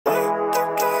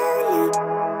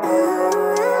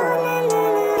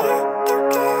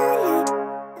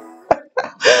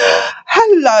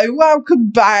Hello, welcome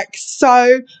back.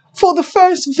 So for the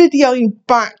first video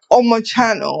back on my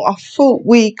channel, I thought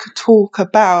we could talk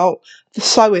about the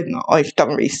sewing that I've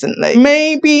done recently.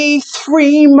 Maybe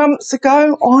 3 months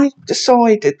ago, I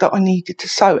decided that I needed to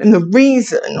sew, and the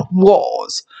reason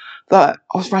was that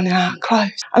I was running out of clothes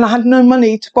and I had no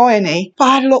money to buy any, but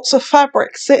I had lots of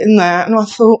fabric sitting there and I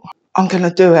thought, I'm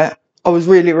gonna do it. I was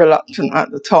really reluctant at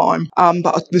the time,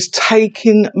 but I was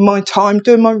taking my time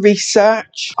doing my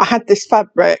research. I had this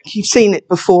fabric, you've seen it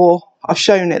before, I've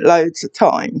shown it loads of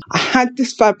times. I had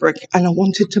this fabric and I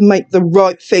wanted to make the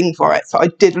right thing for it, so I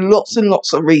did lots and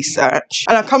lots of research.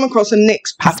 And I come across a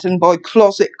NYX pattern by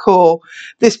Closet Core.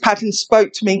 This pattern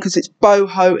spoke to me because it's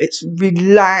boho, it's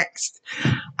relaxed,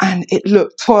 and it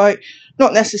looked quite,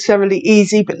 not necessarily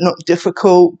easy, but not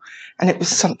difficult. And it was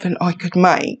something I could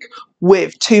make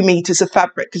with 2 meters of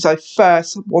fabric, because I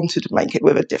first wanted to make it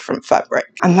with a different fabric.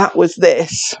 And that was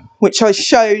this, which I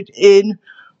showed in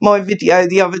my video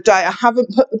the other day. I haven't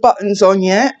put the buttons on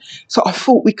yet, so I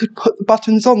thought we could put the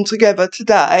buttons on together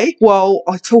today while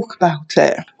I talk about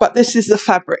it. But this is the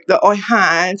fabric that I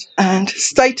had, and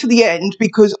stay to the end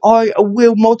because I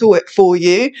will model it for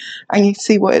you and you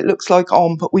see what it looks like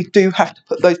on, but we do have to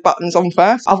put those buttons on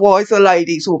first, otherwise the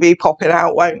ladies will be popping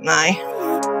out, won't they?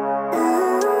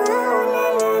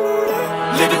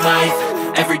 Living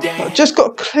life every day. I've just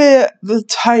got to clear the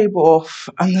table off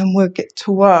and then we'll get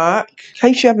to work.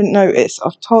 In case you haven't noticed,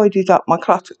 I've tidied up my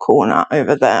clutter corner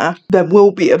over there. There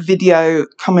will be a video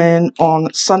coming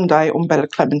on Sunday on Bella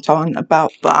Clementine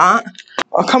about that.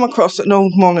 I come across an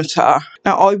old monitor.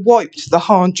 Now I wiped the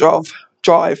hard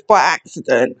drive by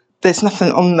accident. There's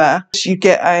nothing on there. So you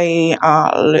get a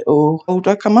little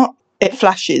holder come up. It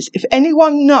flashes. If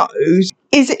anyone knows,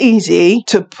 is it easy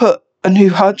to put a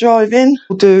new hard drive in?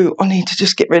 I need to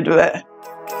just get rid of it.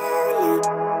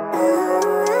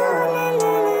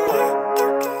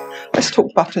 Let's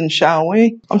talk buttons, shall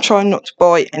we? I'm trying not to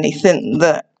buy anything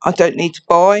that I don't need to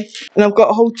buy. And I've got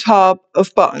a whole tub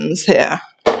of buttons here.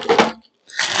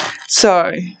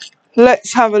 So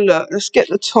let's have a look. Let's get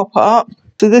the top up.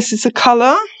 So this is the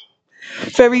colour.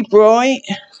 Very bright.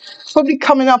 Probably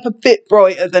coming up a bit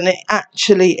brighter than it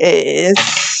actually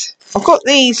is. I've got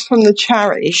these from the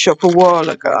charity shop a while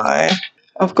ago.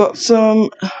 I've got some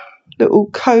little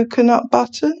coconut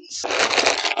buttons.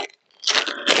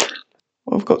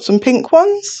 I've got some pink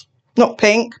ones. Not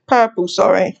pink, purple,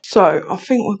 sorry. So I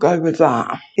think we'll go with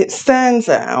that. It stands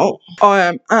out. I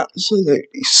am absolutely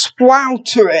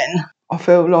sweltering. I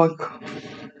feel like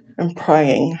I'm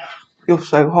praying. You're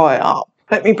so high up.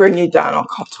 Let me bring you down. I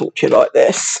can't talk to you like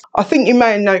this. I think you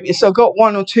may have noticed I got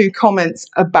 1 or 2 comments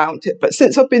about it, but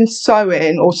since I've been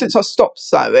sewing, or since I stopped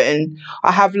sewing,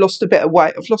 I have lost a bit of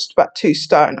weight. I've lost about 2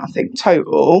 stone, I think,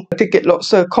 total. I did get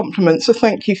lots of compliments, so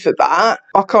thank you for that.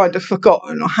 I kind of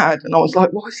forgotten I had, and I was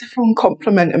like, why is everyone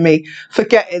complimenting me?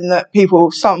 Forgetting that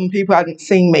some people hadn't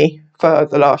seen me for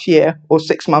the last year or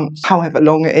 6 months, however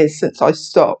long it is since I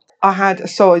stopped. I had a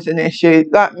sizing issue.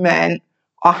 That meant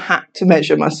I had to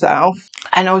measure myself,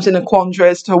 and I was in a quandary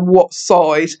as to what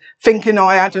size, thinking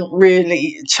I hadn't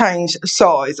really changed the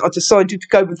size. I decided to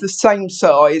go with the same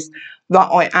size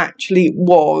that I actually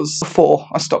was before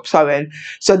I stopped sewing.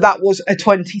 So that was a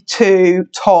 22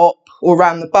 top or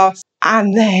around the bust,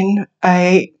 and then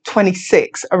a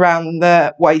 26 around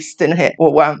the waist and hip,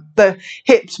 or around the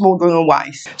hips more than the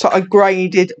waist. So I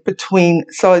graded between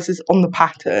sizes on the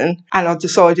pattern, and I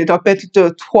decided I better do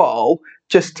a 12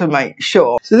 just to make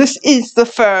sure. So this is the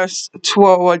first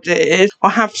 12 I did. I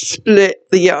have split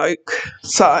the yoke,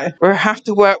 so we'll have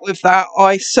to work with that.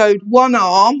 I sewed one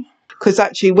arm, because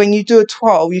actually when you do a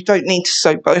 12, you don't need to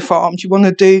sew both arms. You want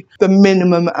to do the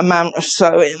minimum amount of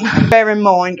sewing. Bear in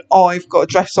mind, I've got a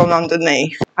dress on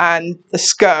underneath, and the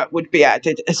skirt would be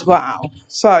added as well.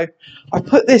 So I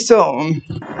put this on,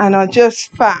 and I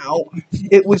just felt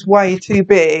it was way too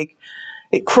big.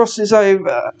 It crosses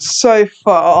over so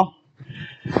far.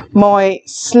 My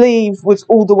sleeve was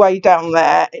all the way down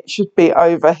there. It should be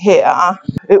over here.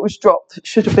 It was dropped. It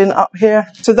should have been up here.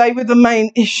 So they were the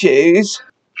main issues.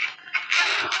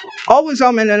 I was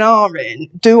umming and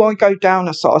ahhing. Do I go down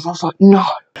a size? I was like, no,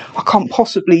 I can't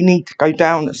possibly need to go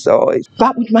down a size.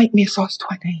 That would make me a size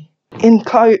 20.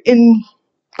 In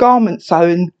garment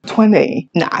sewing, 20.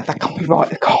 Nah, that can't be right.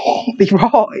 That can't be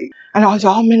right. And I was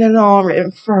umming and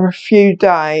ahhing for a few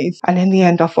days. And in the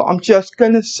end, I thought, I'm just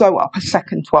going to sew up a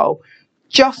second 12.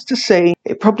 Just to see.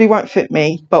 It probably won't fit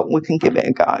me, but we can give it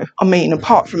a go. I mean,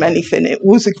 apart from anything, it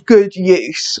was a good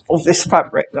use of this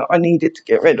fabric that I needed to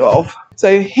get rid of.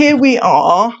 So here we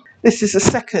are. This is the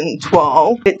second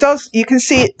toile. It does, you can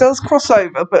see it does cross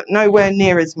over, but nowhere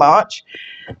near as much.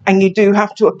 And you do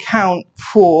have to account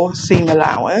for seam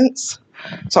allowance.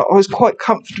 So I was quite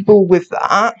comfortable with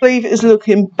that. I believe it is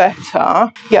looking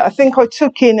better. Yeah, I think I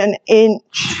took in an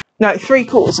inch, no,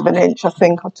 3/4 of an inch, I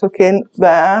think I took in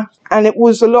there. And it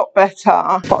was a lot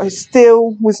better, but I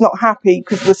still was not happy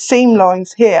because the seam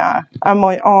line's here and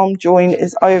my arm joint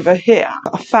is over here.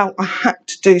 I felt I had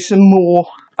to do some more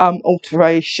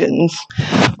alterations,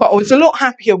 but I was a lot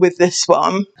happier with this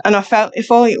one. And I felt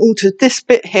if I altered this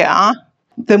bit here,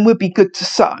 then we'll be good to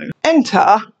sew.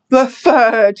 Enter the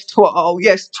third toile.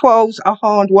 Yes, toiles are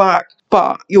hard work,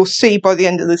 but you'll see by the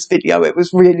end of this video it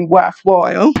was really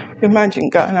worthwhile. Imagine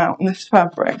going out in this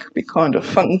fabric, it'd be kind of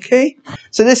funky.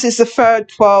 So this is the third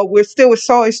toile. We're still a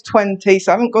size 20,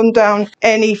 so I haven't gone down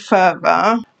any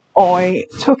further. I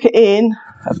took it in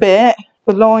a bit.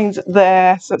 The line's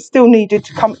there, so it still needed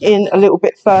to come in a little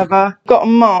bit further. Got a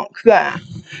mark there.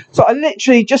 So I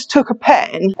literally just took a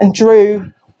pen and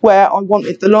drew where I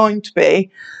wanted the line to be,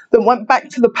 then went back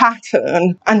to the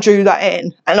pattern and drew that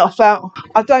in. And I felt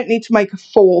I don't need to make a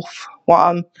fourth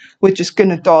one. We're just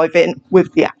going to dive in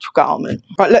with the actual garment.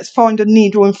 Right, let's find a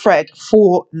needle and thread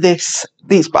for these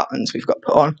buttons we've got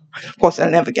put on. Of course, they're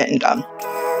never getting done.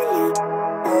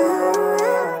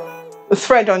 The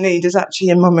thread I need is actually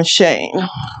in my machine.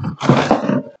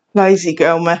 Lazy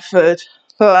girl method.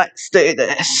 Let's do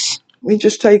this. Let me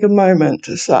just take a moment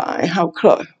to say how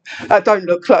close. Don't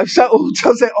look close at all,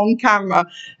 does it, on camera?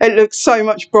 It looks so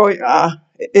much brighter.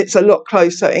 It's a lot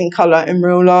closer in colour in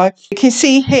real life. You can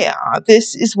see here,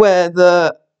 this is where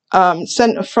the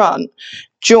centre front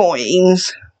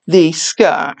joins the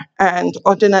skirt. And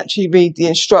I didn't actually read the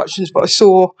instructions, but I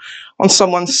saw on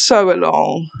someone's sew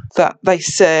along that they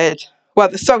said, well,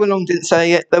 the sew along didn't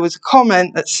say it. There was a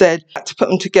comment that said to put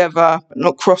them together but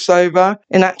not cross over.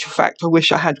 In actual fact, I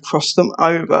wish I had crossed them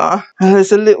over. And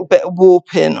there's a little bit of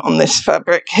warping on this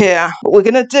fabric here. But we're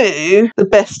going to do the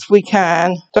best we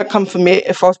can. Don't come for me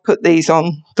if I've put these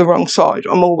on the wrong side.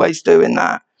 I'm always doing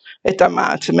that. It don't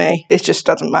matter to me. It just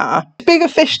doesn't matter. Bigger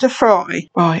fish to fry.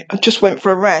 Right, I just went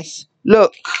for a rest.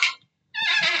 Look.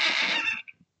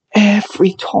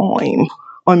 Every time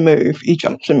I move, he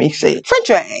jumps in me seat.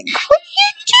 Frederick, what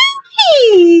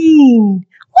are you doing?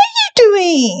 What are you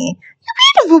doing?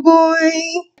 You beautiful boy.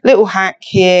 Little hack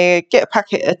here. Get a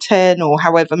packet of 10 or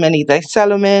however many they sell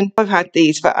them in. I've had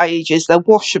these for ages. They're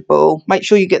washable. Make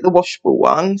sure you get the washable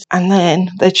ones. And then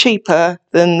they're cheaper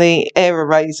than the air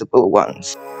erasable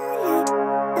ones.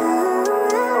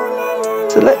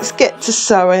 So let's get to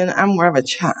sewing and we'll have a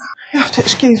chat. You have to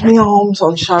excuse me arms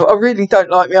on show. I really don't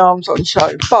like my arms on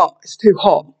show, but it's too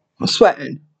hot. I'm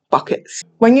sweating buckets.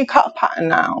 When you cut a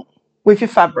pattern out with your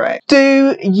fabric,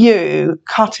 do you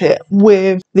cut it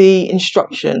with the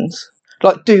instructions?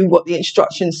 Like, do what the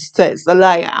instructions says, the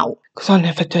layout? Because I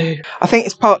never do. I think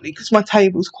it's partly because my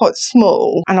table's quite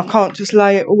small and I can't just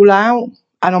lay it all out.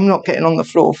 And I'm not getting on the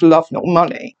floor for love nor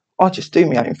money. I just do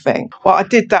my own thing. Well, I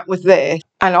did that with this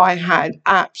and I had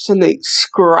absolute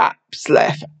scraps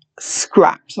left.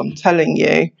 Scraps, I'm telling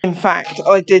you. In fact,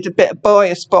 I did a bit of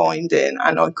bias binding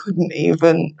and I couldn't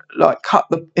even like cut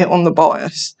it on the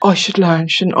bias. I should learn,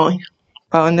 shouldn't I?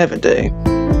 But I never do.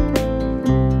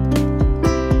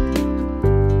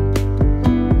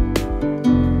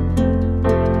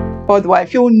 By the way,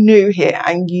 if you're new here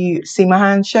and you see my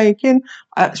hand shaking,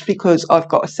 that's because I've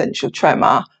got essential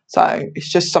tremor. So it's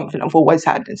just something I've always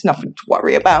had. It's nothing to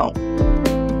worry about.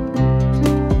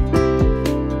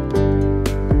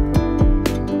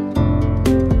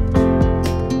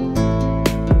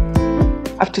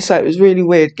 I have to say it was really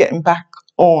weird getting back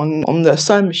on the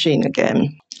sewing machine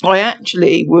again. I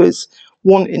actually was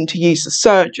wanting to use the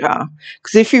serger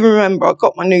because if you remember, I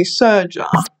got my new serger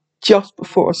just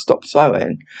before I stopped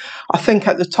sewing. I think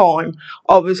at the time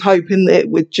I was hoping that it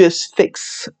would just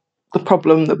fix the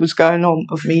problem that was going on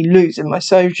of me losing my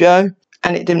sojo,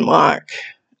 and it didn't work.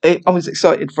 I was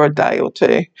excited for a day or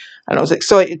two and I was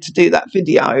excited to do that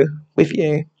video with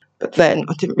you, but then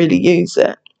I didn't really use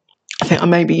it. I think I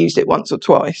maybe used it once or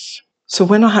twice. So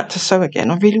when I had to sew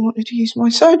again, I really wanted to use my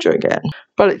serger again,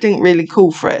 but it didn't really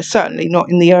call for it. Certainly not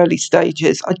in the early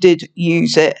stages. I did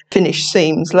use it, finish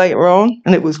seams later on,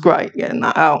 and it was great getting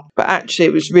that out. But actually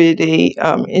it was really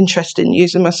interesting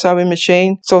using my sewing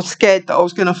machine. So I was scared that I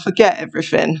was going to forget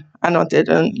everything, and I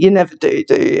didn't. You never do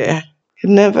you? You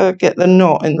never get the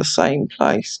knot in the same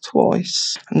place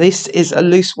twice. And this is a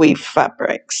loose weave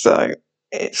fabric, so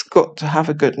it's got to have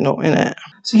a good knot in it.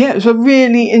 So yeah, it was a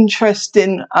really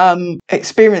interesting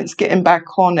experience getting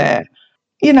back on it.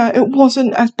 You know, it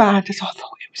wasn't as bad as I thought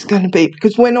it it's going to be,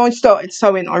 because when I started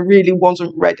sewing I really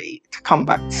wasn't ready to come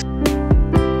back.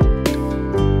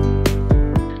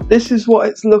 This is what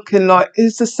it's looking like.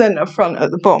 Is the centre front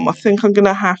at the bottom. I think I'm going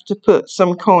to have to put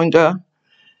some kind of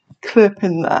clip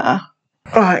in there.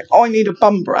 Right, I need a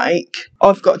bum break.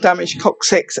 I've got damaged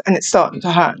coccyx and it's starting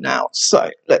to hurt now. So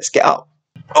let's get up.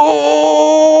 Oh!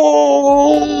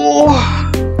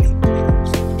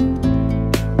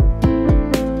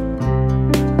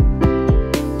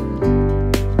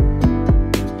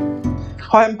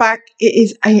 Hi, I'm back. It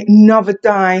is another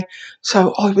day.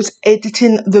 So I was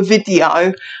editing the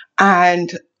video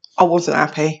and I wasn't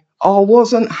happy. I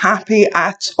wasn't happy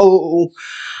at all.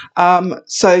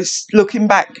 So looking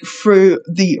back through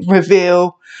the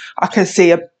reveal, I can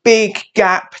see a big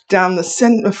gap down the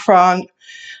centre front.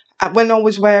 And when I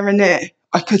was wearing it,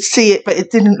 I could see it, but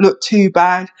it didn't look too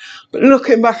bad. But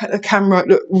looking back at the camera, it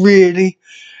looked really,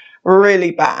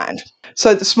 really bad.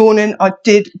 So this morning I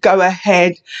did go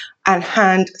ahead and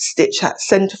hand stitch that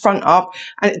centre front up,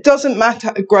 and it doesn't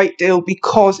matter a great deal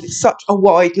because it's such a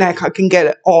wide neck I can get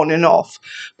it on and off,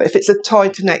 but if it's a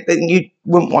tighter neck then you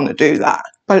wouldn't want to do that.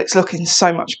 But it's looking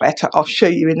so much better. I'll show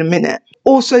you in a minute.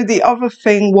 Also, the other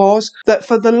thing was that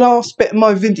for the last bit of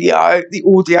my video the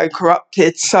audio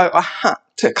corrupted, so I had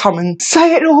to come and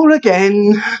say it all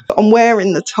again. I'm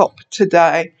wearing the top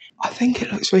today. I think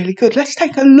it looks really good. Let's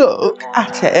take a look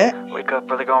at it. Wake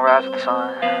up early, gonna rise with the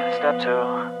sun. Step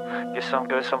 2, get some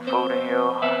good, some food in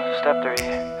you. Step 3,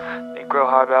 think real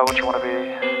hard about what you wanna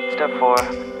be. Step 4,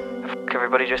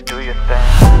 everybody just do your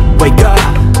thing. Wake up,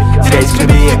 today's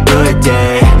gonna be a good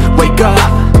day. Wake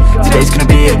up, today's gonna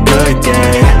be a good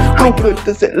day. How good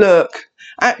does it look?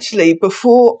 Actually,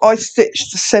 before I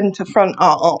stitched the centre front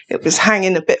up, it was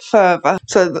hanging a bit further.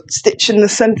 So that stitching the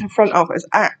centre front up has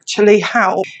actually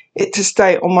helped it to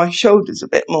stay on my shoulders a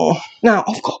bit more. Now,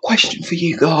 I've got a question for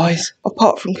you guys.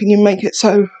 Apart from, can you make it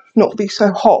so not be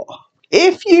so hot?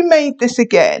 If you made this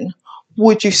again,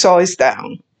 would you size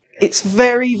down? It's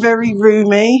very, very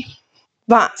roomy.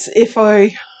 That's if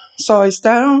I size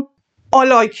down. I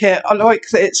like it. I like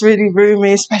that it's really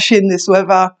roomy, especially in this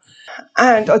weather.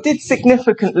 And I did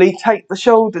significantly take the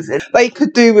shoulders in. They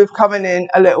could do with coming in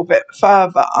a little bit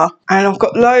further. And I've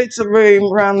got loads of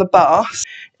room around the bust,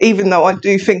 even though I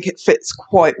do think it fits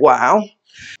quite well.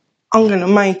 I'm going to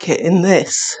make it in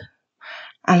this.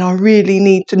 And I really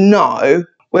need to know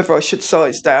whether I should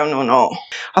size down or not.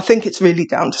 I think it's really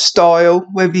down to style,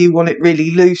 whether you want it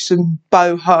really loose and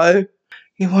boho,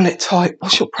 you want it tight.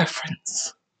 What's your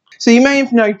preference? So you may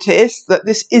have noticed that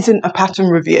this isn't a pattern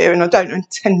review, and I don't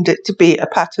intend it to be a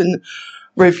pattern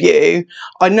review.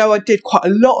 I know I did quite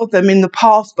a lot of them in the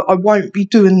past, but I won't be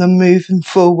doing them moving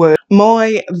forward.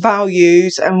 My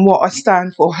values and what I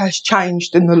stand for has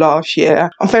changed in the last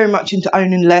year. I'm very much into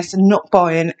owning less and not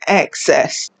buying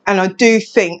excess. And I do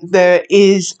think there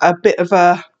is a bit of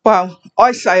a, well,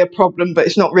 I say a problem, but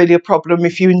it's not really a problem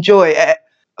if you enjoy it,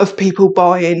 of people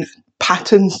buying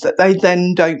patterns that they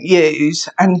then don't use,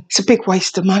 and it's a big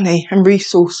waste of money and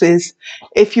resources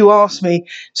if you ask me.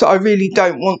 So I really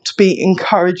don't want to be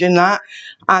encouraging that,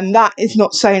 and that is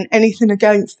not saying anything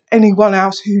against anyone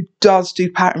else who does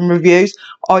do pattern reviews.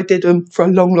 I did them for a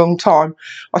long time.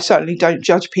 I certainly don't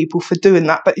judge people for doing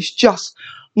that, but it's just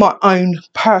my own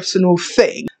personal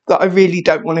thing that I really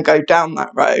don't want to go down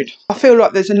that road. I feel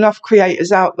like there's enough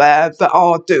creators out there that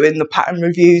are doing the pattern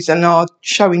reviews and are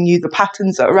showing you the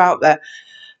patterns that are out there,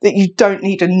 that you don't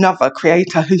need another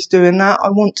creator who's doing that. I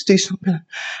want to do something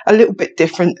a little bit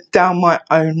different down my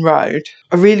own road.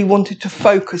 I really wanted to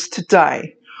focus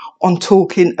today on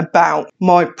talking about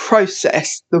my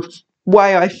process, the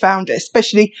way I found it,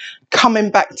 especially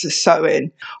coming back to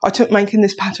sewing. I took making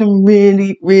this pattern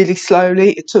really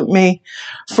slowly. It took me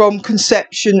from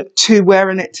conception to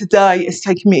wearing it today. It's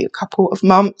taken me a couple of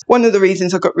months. One of the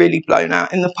reasons I got really burnt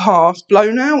out in the past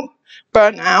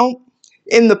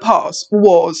in the past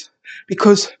was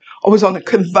because I was on a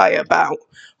conveyor belt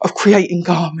of creating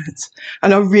garments,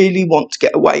 and I really want to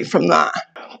get away from that.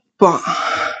 But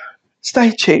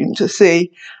stay tuned to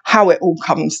see how it all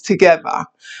comes together.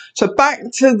 So back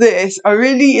to this, I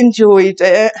really enjoyed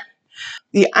it.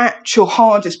 The actual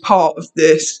hardest part of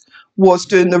this was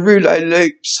doing the rouleau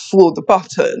loops for the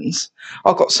buttons.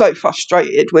 I got so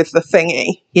frustrated with the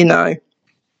thingy, you know.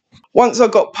 Once I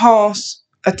got past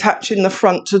attaching the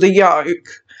front to the yoke,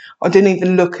 I didn't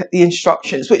even look at the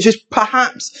instructions, which is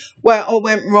perhaps where I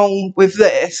went wrong with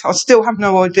this. I still have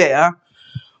no idea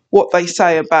what they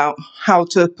say about how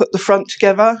to put the front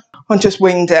together. I just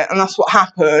winged it, and that's what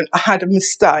happened. I had a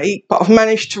mistake, but I've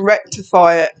managed to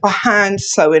rectify it by hand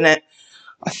sewing it.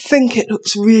 I think it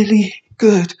looks really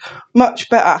good, much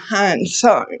better hand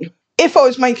sewn. if I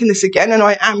was making this again, and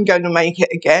I am going to make it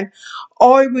again,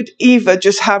 I would either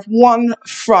just have one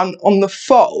front on the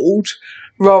fold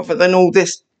rather than all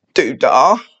this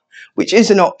doodah, which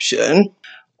is an option,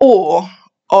 or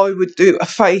I would do a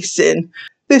facing.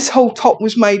 This whole top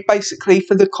was made basically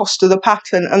for the cost of the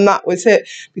pattern, and that was it,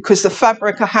 because the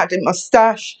fabric I had in my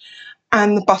stash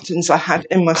and the buttons I had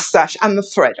in my stash and the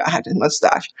thread I had in my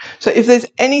stash. So if there's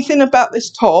anything about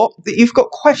this top that you've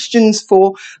got questions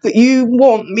for, that you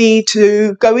want me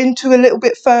to go into a little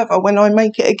bit further when I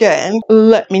make it again,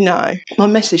 let me know. My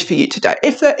message for you today,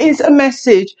 if there is a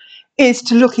message, is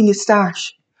to look in your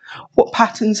stash. What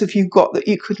patterns have you got that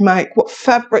you could make? What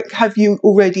fabric have you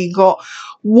already got?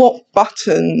 What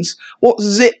buttons? What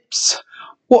zips?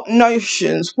 What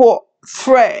notions? What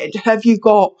thread have you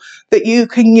got that you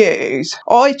can use?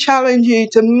 I challenge you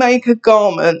to make a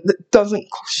garment that doesn't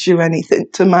cost you anything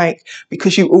to make,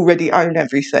 because you already own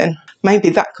everything.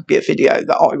 Maybe that could be a video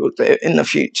that I will do in the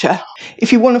future.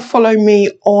 If you want to follow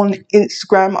me on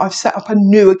Instagram, I've set up a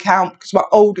new account because my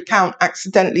old account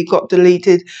accidentally got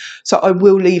deleted. So I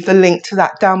will leave the link to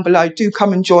that down below. Do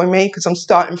come and join me, because I'm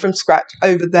starting from scratch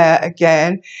over there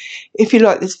again. If you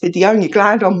like this video and you're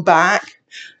glad I'm back,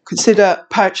 consider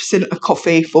purchasing a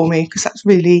coffee for me, because that's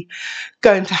really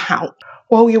going to help.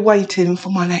 While you're waiting for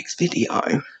my next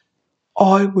video,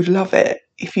 I would love it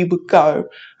if you would go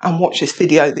and watch this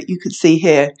video that you can see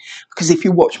here, because if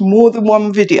you watch more than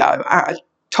one video at a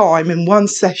time in one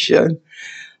session,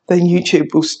 then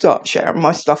YouTube will start sharing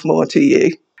my stuff more to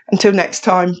you. Until next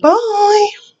time,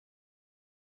 bye.